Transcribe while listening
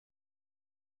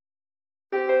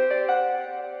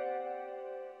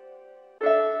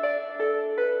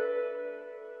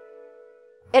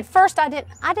At first I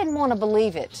didn't want to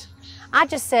believe it. I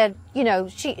just said, you know,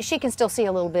 she can still see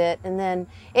a little bit, and then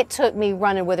it took me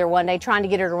running with her one day, trying to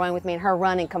get her to run with me, and her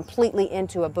running completely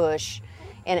into a bush,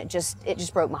 and it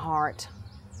just broke my heart.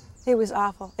 It was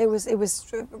awful. It was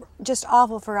just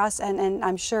awful for us, and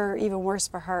I'm sure even worse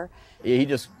for her. He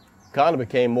just kind of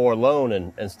became more alone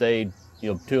and stayed,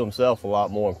 you know, to himself a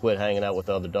lot more and quit hanging out with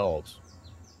other dogs.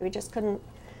 We just couldn't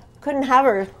have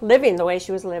her living the way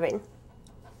she was living.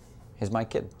 Here's my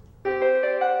kid.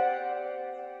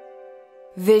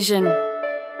 Vision.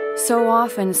 So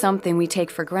often something we take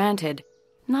for granted,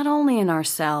 not only in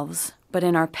ourselves, but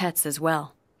in our pets as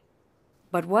well.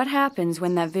 But what happens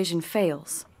when that vision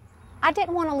fails? I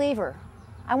didn't want to leave her.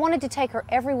 I wanted to take her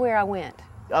everywhere I went.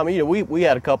 I mean, you know, we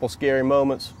had a couple scary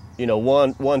moments. You know,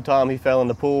 one time he fell in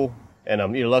the pool,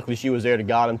 and you know, luckily she was there to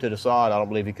guide him to the side. I don't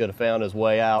believe he could have found his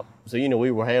way out. So, you know,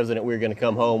 we were hesitant we were going to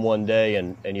come home one day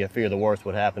and you fear the worst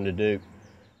would happen to Duke.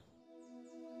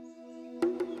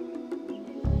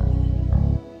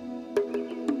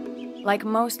 Like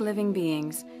most living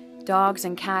beings, dogs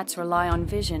and cats rely on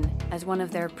vision as one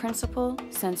of their principal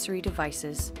sensory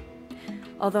devices.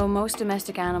 Although most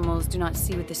domestic animals do not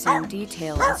see with the same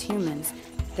detail as humans,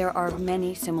 there are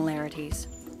many similarities.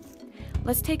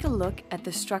 Let's take a look at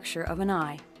the structure of an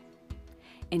eye.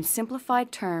 In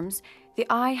simplified terms, the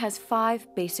eye has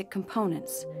 5 basic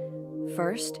components.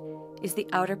 First is the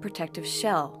outer protective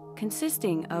shell,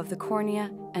 consisting of the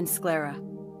cornea and sclera.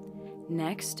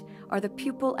 Next are the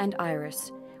pupil and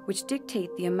iris, which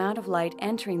dictate the amount of light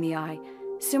entering the eye,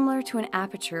 similar to an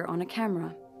aperture on a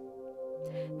camera.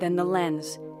 Then the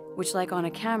lens, which like on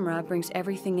a camera brings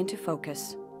everything into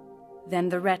focus. Then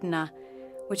the retina,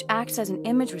 which acts as an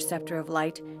image receptor of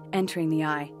light entering the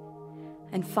eye.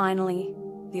 And finally,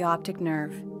 the optic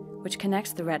nerve, which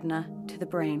connects the retina to the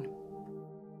brain.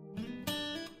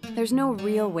 There's no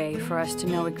real way for us to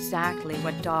know exactly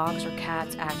what dogs or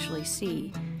cats actually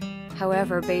see.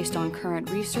 However, based on current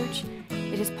research,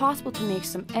 it is possible to make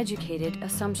some educated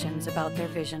assumptions about their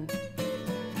vision.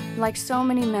 Like so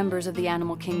many members of the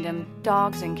animal kingdom,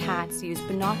 dogs and cats use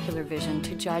binocular vision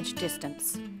to judge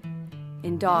distance.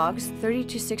 In dogs, 30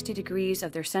 to 60 degrees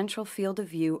of their central field of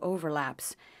view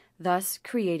overlaps, thus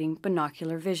creating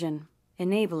binocular vision,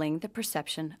 enabling the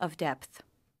perception of depth.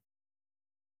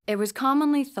 It was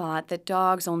commonly thought that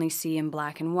dogs only see in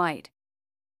black and white.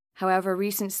 However,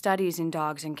 recent studies in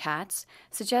dogs and cats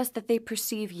suggest that they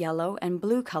perceive yellow and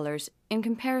blue colors in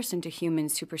comparison to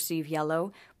humans who perceive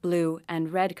yellow, blue,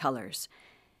 and red colors.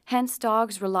 Hence,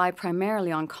 dogs rely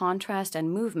primarily on contrast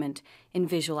and movement in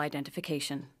visual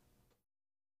identification.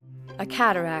 A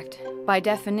cataract, by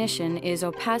definition, is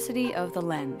opacity of the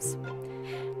lens.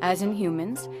 As in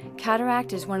humans,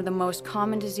 cataract is one of the most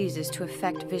common diseases to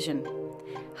affect vision.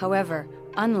 However,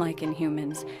 unlike in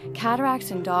humans,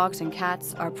 cataracts in dogs and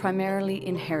cats are primarily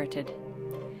inherited.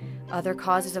 Other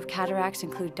causes of cataracts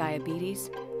include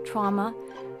diabetes, trauma,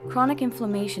 chronic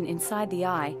inflammation inside the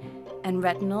eye, and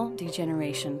retinal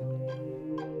degeneration.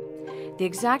 The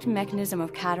exact mechanism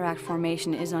of cataract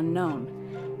formation is unknown.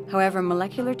 However,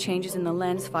 molecular changes in the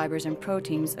lens fibers and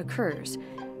proteins occurs,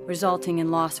 resulting in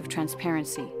loss of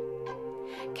transparency.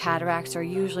 Cataracts are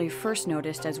usually first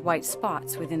noticed as white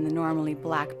spots within the normally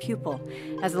black pupil,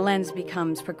 as the lens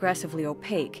becomes progressively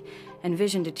opaque and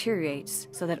vision deteriorates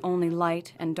so that only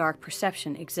light and dark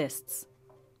perception exists.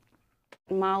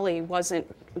 Molly wasn't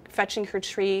fetching her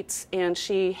treats, and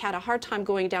she had a hard time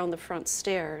going down the front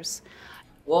stairs.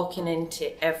 Walking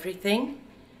into everything,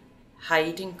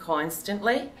 hiding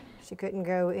constantly. She couldn't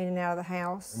go in and out of the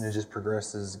house. And it just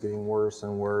progresses, getting worse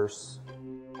and worse.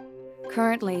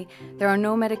 Currently, there are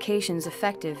no medications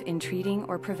effective in treating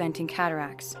or preventing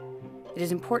cataracts. It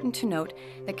is important to note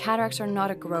that cataracts are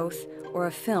not a growth or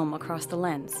a film across the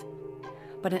lens,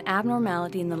 but an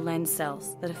abnormality in the lens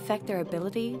cells that affect their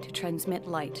ability to transmit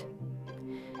light.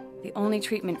 The only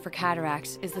treatment for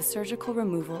cataracts is the surgical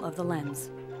removal of the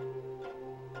lens.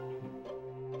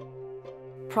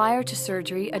 Prior to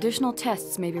surgery, additional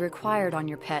tests may be required on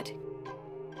your pet.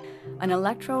 An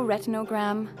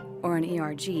electroretinogram, or an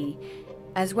ERG,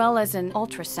 as well as an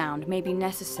ultrasound may be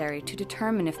necessary to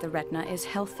determine if the retina is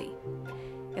healthy.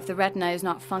 If the retina is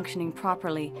not functioning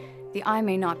properly, the eye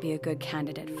may not be a good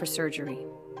candidate for surgery.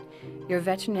 Your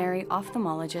veterinary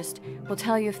ophthalmologist will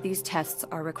tell you if these tests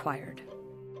are required.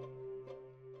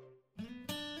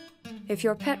 If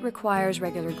your pet requires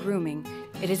regular grooming,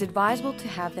 it is advisable to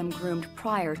have them groomed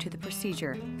prior to the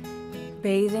procedure.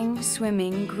 Bathing,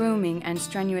 swimming, grooming, and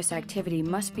strenuous activity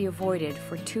must be avoided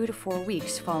for 2 to 4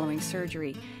 weeks following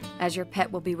surgery, as your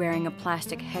pet will be wearing a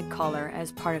plastic head collar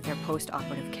as part of their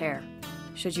post-operative care.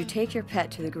 Should you take your pet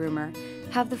to the groomer,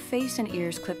 have the face and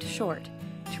ears clipped short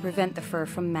to prevent the fur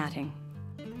from matting.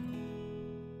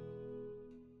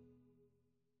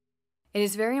 It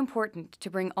is very important to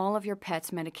bring all of your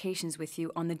pet's medications with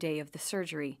you on the day of the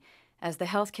surgery, as the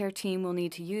healthcare team will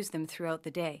need to use them throughout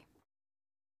the day.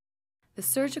 The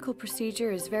surgical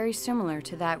procedure is very similar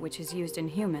to that which is used in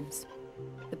humans.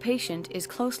 The patient is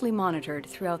closely monitored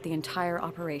throughout the entire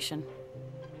operation.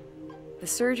 The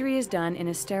surgery is done in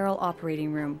a sterile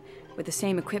operating room with the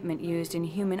same equipment used in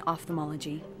human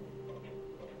ophthalmology.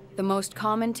 The most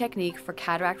common technique for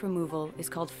cataract removal is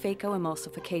called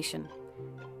phacoemulsification.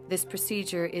 This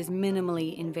procedure is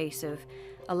minimally invasive,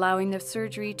 allowing the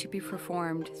surgery to be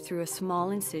performed through a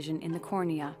small incision in the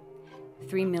cornea,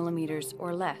 3 millimeters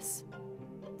or less.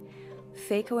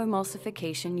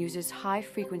 Phacoemulsification uses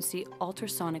high-frequency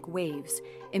ultrasonic waves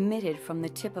emitted from the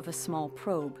tip of a small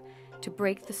probe to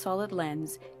break the solid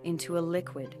lens into a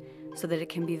liquid so that it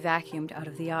can be vacuumed out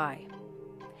of the eye.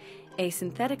 A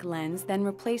synthetic lens then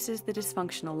replaces the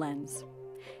dysfunctional lens.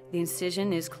 The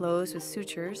incision is closed with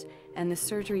sutures and the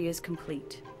surgery is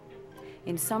complete.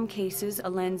 In some cases, a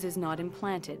lens is not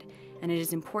implanted, and it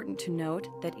is important to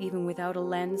note that even without a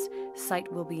lens,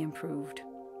 sight will be improved.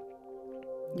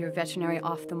 Your veterinary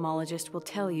ophthalmologist will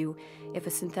tell you if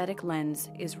a synthetic lens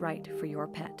is right for your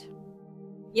pet.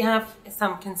 You have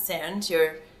some concerns,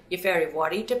 you're very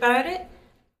worried about it.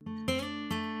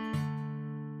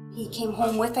 He came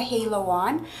home with a halo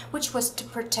on, which was to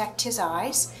protect his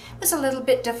eyes. It was a little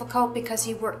bit difficult because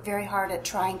he worked very hard at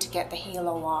trying to get the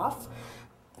halo off.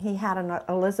 He had an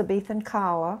Elizabethan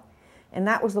collar, and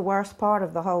that was the worst part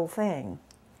of the whole thing.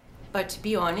 But to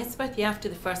be honest with you, after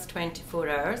the first 24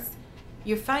 hours,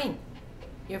 you're fine.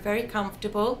 You're very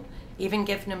comfortable, even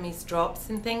giving him his drops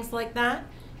and things like that.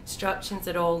 Instructions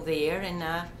are all there, and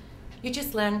you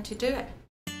just learn to do it.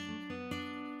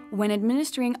 When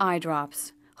administering eye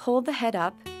drops, hold the head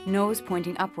up, nose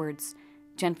pointing upwards.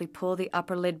 Gently pull the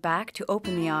upper lid back to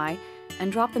open the eye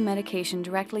and drop the medication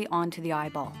directly onto the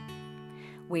eyeball.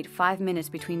 Wait 5 minutes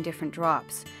between different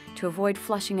drops to avoid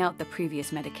flushing out the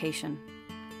previous medication.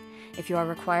 If you are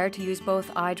required to use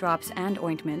both eye drops and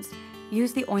ointments,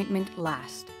 use the ointment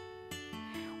last.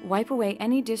 Wipe away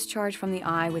any discharge from the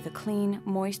eye with a clean,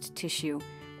 moist tissue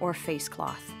or face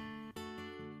cloth.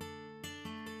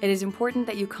 It is important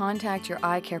that you contact your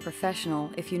eye care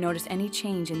professional if you notice any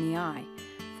change in the eye.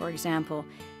 For example,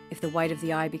 if the white of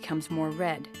the eye becomes more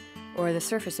red, or the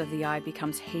surface of the eye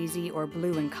becomes hazy or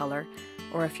blue in color,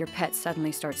 or if your pet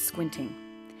suddenly starts squinting.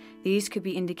 These could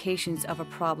be indications of a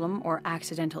problem or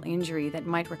accidental injury that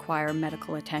might require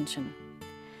medical attention.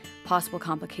 Possible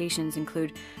complications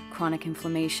include chronic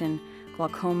inflammation,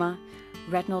 glaucoma,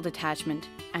 retinal detachment,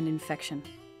 and infection.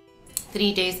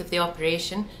 3 days of the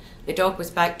operation, the dog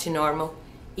was back to normal,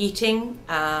 eating,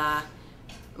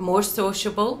 more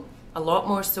sociable, a lot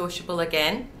more sociable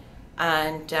again,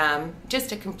 and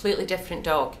just a completely different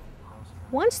dog.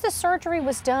 Once the surgery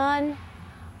was done,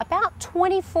 about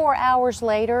 24 hours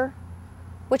later,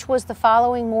 which was the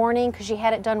following morning, because she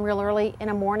had it done real early in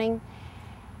the morning,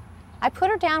 I put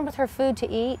her down with her food to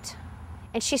eat,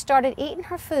 and she started eating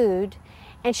her food,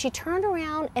 and she turned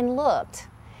around and looked.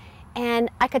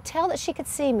 And I could tell that she could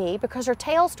see me because her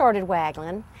tail started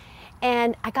waggling,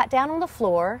 and I got down on the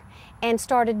floor and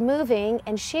started moving,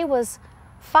 and she was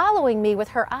following me with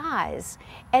her eyes,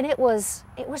 and it was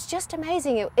just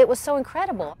amazing. It was so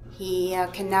incredible. He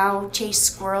can now chase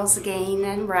squirrels again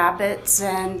and rabbits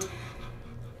and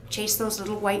chase those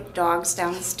little white dogs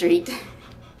down the street.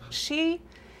 She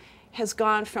has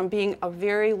gone from being a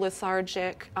very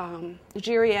lethargic,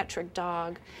 geriatric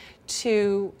dog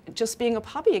to just being a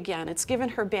puppy again. It's given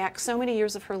her back so many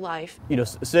years of her life. You know,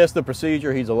 since the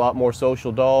procedure, he's a lot more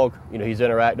social dog. You know, he's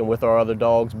interacting with our other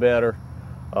dogs better.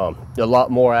 A lot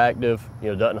more active, you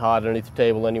know, doesn't hide underneath the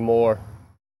table anymore.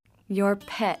 Your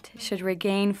pet should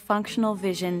regain functional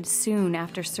vision soon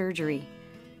after surgery.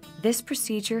 This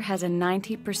procedure has a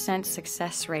 90%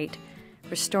 success rate,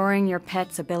 restoring your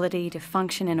pet's ability to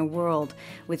function in a world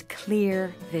with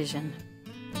clear vision.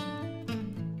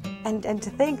 And to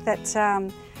think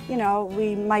that, you know,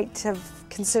 we might have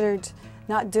considered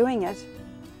not doing it,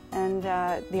 and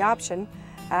the option,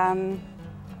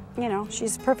 you know,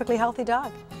 she's a perfectly healthy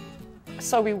dog.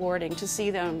 So rewarding to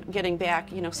see them getting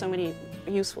back, you know, so many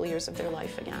useful years of their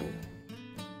life again.